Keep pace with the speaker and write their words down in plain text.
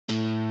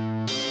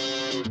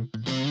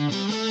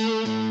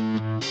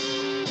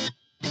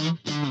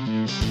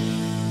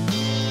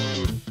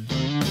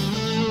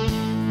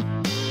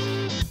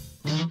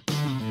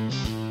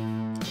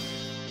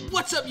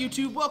What's up,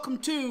 YouTube? Welcome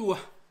to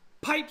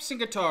Pipes and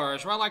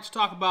Guitars, where I like to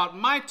talk about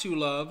my two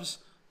loves,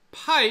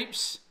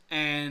 pipes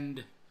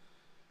and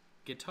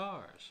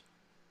guitars.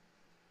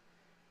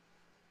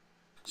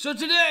 So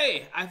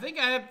today, I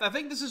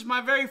think this is my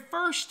very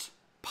first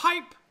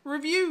pipe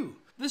review.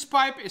 This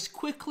pipe is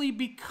quickly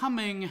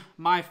becoming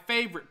my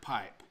favorite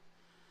pipe.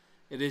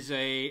 It's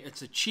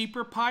a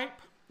cheaper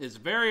pipe. It's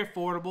very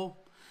affordable.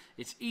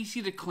 It's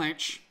easy to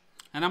clench,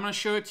 and I'm going to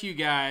show it to you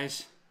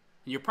guys.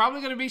 You're probably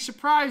going to be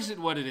surprised at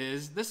what it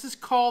is. This is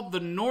called the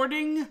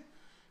Nording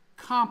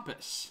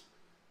Compass.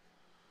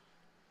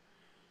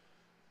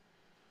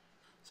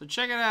 So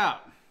check it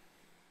out.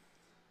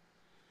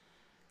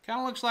 Kind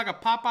of looks like a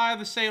Popeye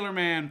the Sailor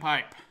Man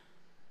pipe.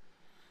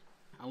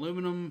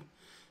 Aluminum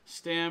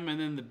stem,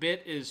 and then the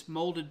bit is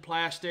molded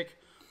plastic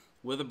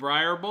with a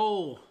briar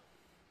bowl.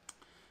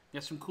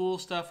 Got some cool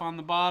stuff on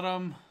the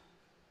bottom.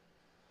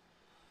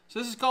 So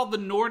this is called the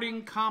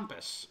Nording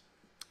Compass.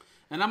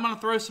 And I'm going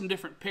to throw some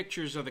different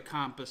pictures of the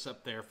compass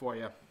up there for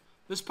you.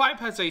 This pipe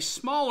has a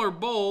smaller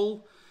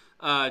bowl,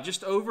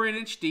 just over an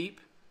inch deep.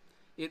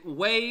 It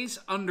weighs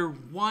under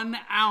 1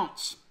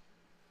 ounce,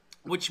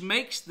 which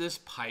makes this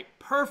pipe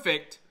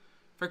perfect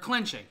for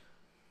clenching.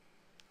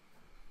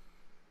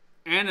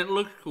 And it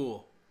looks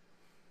cool.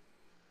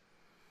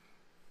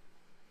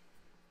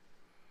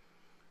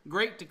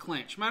 Great to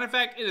clench. Matter of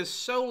fact, it is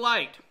so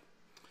light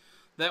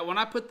that when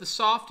I put the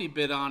softy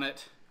bit on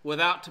it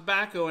without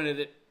tobacco in it,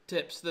 it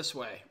tips this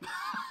way.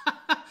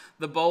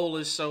 The bowl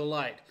is so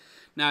light.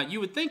 Now, you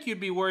would think you'd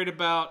be worried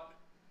about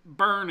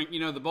burning,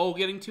 the bowl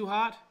getting too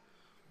hot.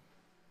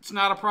 It's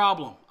not a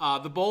problem.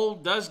 The bowl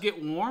does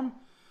get warm,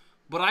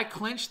 but I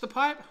clench the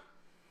pipe.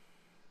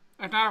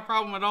 It's not a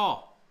problem at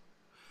all.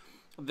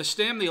 The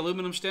stem, the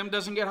aluminum stem,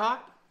 doesn't get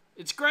hot.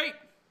 It's great.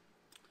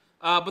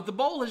 But the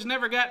bowl has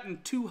never gotten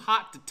too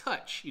hot to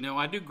touch.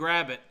 I do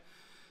grab it.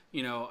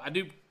 I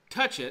do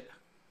touch it,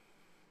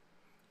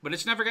 but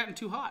it's never gotten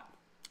too hot.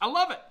 I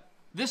love it.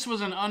 This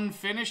was an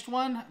unfinished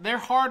one. They're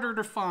harder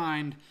to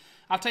find.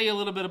 I'll tell you a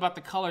little bit about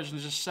the colors in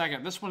just a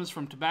second. This one is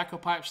from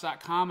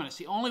tobaccopipes.com, and it's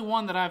the only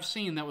one that I've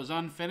seen that was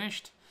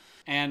unfinished.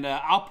 And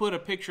I'll put a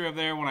picture of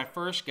there when I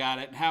first got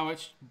it, and how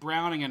it's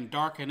browning and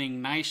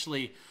darkening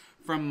nicely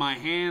from my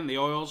hand, the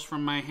oils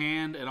from my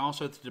hand, and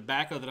also the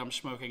tobacco that I'm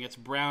smoking. It's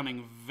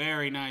browning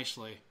very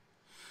nicely.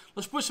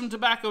 Let's put some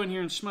tobacco in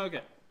here and smoke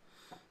it.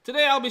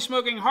 Today I'll be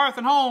smoking Hearth &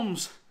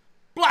 Home's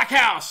Black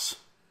House.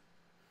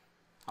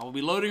 I will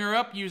be loading her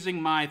up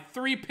using my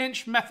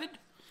 3-pinch method.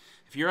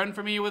 If you're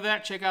unfamiliar with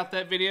that, check out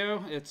that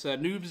video. It's a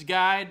noob's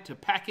guide to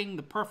packing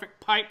the perfect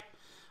pipe.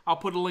 I'll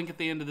put a link at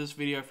the end of this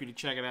video for you to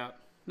check it out.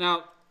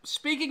 Now,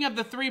 speaking of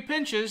the 3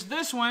 pinches,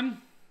 this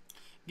one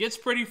gets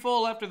pretty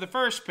full after the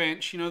first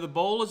pinch. The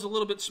bowl is a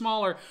little bit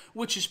smaller,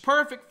 which is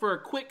perfect for a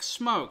quick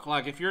smoke.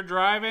 Like if you're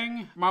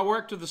driving, my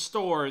work to the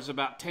store is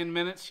about 10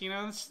 minutes.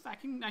 I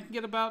can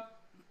get about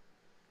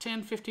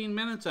 10-15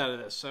 minutes out of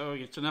this, so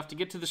it's enough to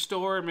get to the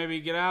store and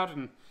maybe get out.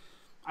 And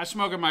I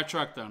smoke in my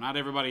truck, though. Not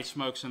everybody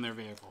smokes in their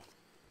vehicle.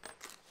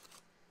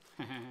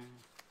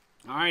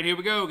 All right, here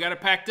we go. Got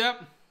it packed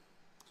up.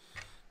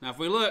 Now, if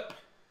we look,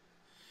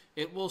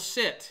 it will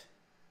sit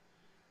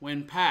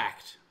when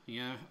packed.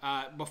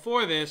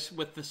 Before this,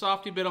 with the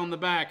softy bit on the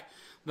back,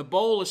 the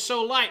bowl is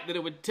so light that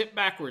it would tip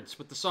backwards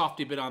with the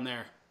softy bit on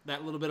there.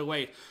 That little bit of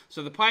weight.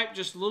 So the pipe,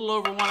 just a little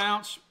over 1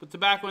 ounce with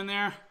tobacco in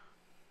there.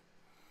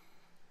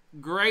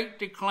 Great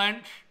to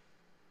clench.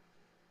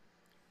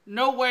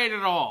 No weight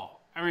at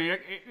all. I mean,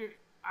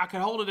 I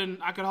could hold it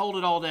I could hold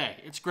it all day.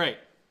 It's great.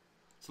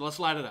 So let's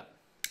light it up.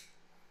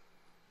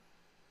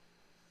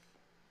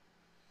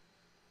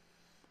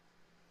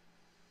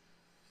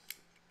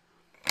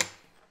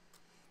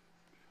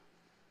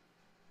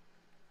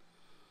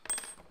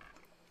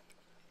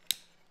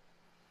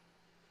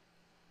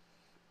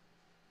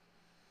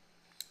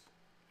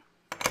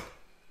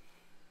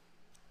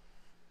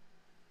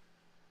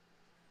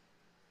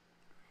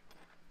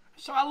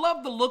 So I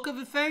love the look of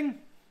the thing.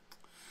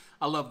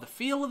 I love the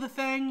feel of the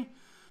thing.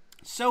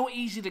 So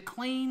easy to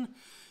clean.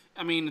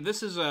 I mean,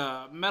 this is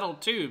a metal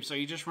tube, so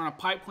you just run a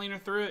pipe cleaner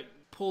through it.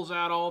 Pulls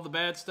out all the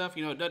bad stuff.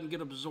 It doesn't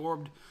get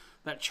absorbed.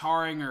 That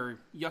charring or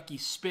yucky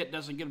spit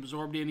doesn't get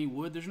absorbed in any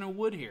wood. There's no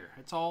wood here.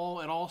 It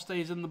all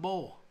stays in the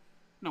bowl.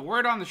 Now,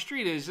 word on the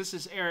street is this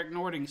is Eric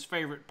Nording's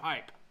favorite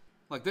pipe.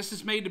 Like, this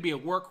is made to be a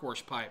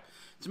workhorse pipe.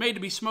 It's made to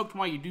be smoked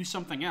while you do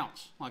something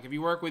else. Like, if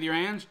you work with your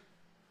hands,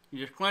 you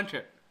just clench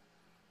it.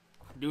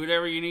 Do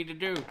whatever you need to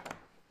do.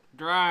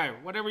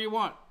 Drive, whatever you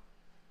want.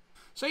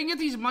 So you can get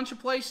these a bunch of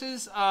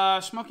places.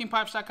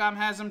 SmokingPipes.com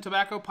has them.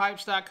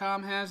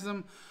 TobaccoPipes.com has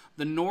them.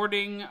 The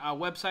Nording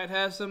website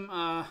has them.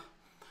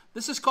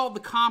 This is called the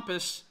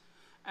Compass.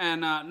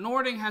 And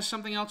Nording has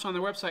something else on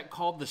their website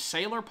called the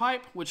Sailor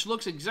Pipe, which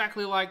looks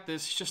exactly like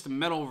this. It's just a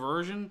metal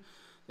version.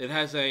 It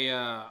has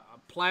a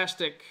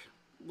plastic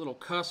little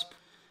cusp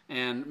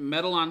and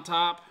metal on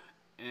top.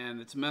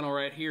 And it's metal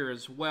right here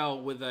as well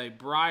with a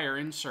briar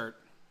insert.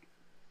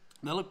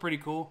 They look pretty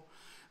cool.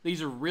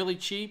 These are really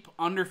cheap,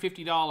 under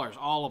 $50,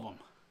 all of them.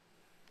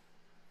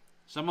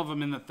 Some of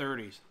them in the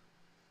 30s.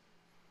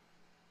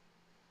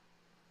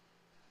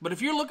 But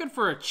if you're looking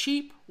for a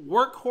cheap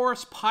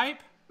workhorse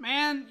pipe,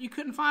 man, you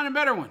couldn't find a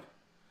better one.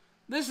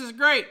 This is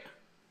great.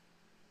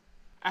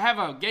 I have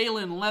a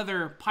Galen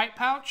leather pipe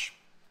pouch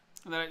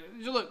that,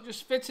 look,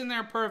 just fits in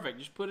there perfect.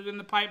 Just put it in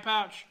the pipe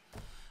pouch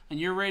and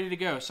you're ready to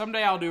go.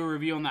 Someday I'll do a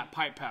review on that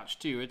pipe pouch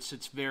too.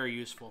 It's very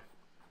useful.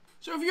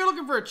 So if you're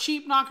looking for a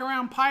cheap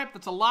knock-around pipe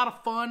that's a lot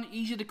of fun,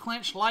 easy to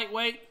clench,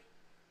 lightweight,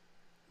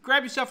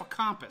 grab yourself a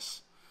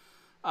compass.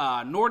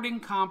 Nording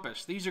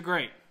compass. These are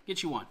great.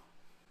 Get you one.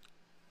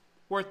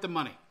 Worth the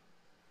money.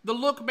 The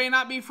look may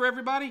not be for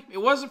everybody. It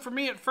wasn't for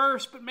me at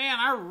first, but man,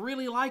 I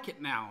really like it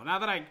now. Now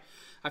that I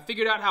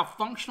figured out how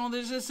functional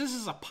this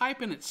is a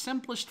pipe in its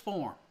simplest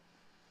form.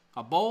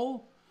 A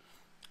bowl,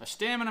 a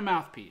stem, and a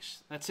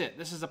mouthpiece. That's it.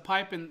 This is a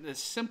pipe in as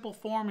simple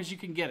form as you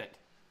can get it.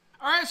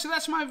 Alright, so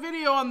that's my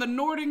video on the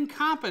Nording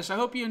compass. I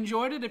hope you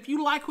enjoyed it. If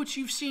you like what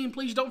you've seen,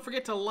 please don't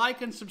forget to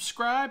like and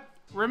subscribe.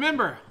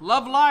 Remember,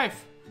 love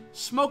life,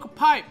 smoke a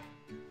pipe,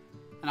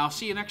 and I'll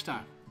see you next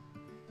time.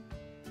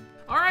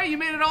 Alright, you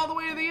made it all the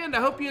way to the end.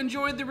 I hope you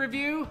enjoyed the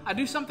review. I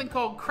do something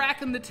called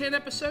Cracking the 10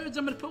 episodes.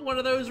 I'm going to put one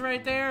of those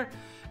right there.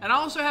 And I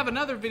also have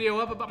another video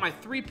up about my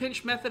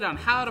 3-pinch method on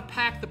how to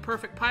pack the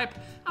perfect pipe.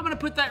 I'm going to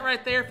put that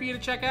right there for you to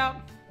check out.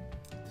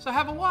 So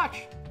have a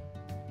watch.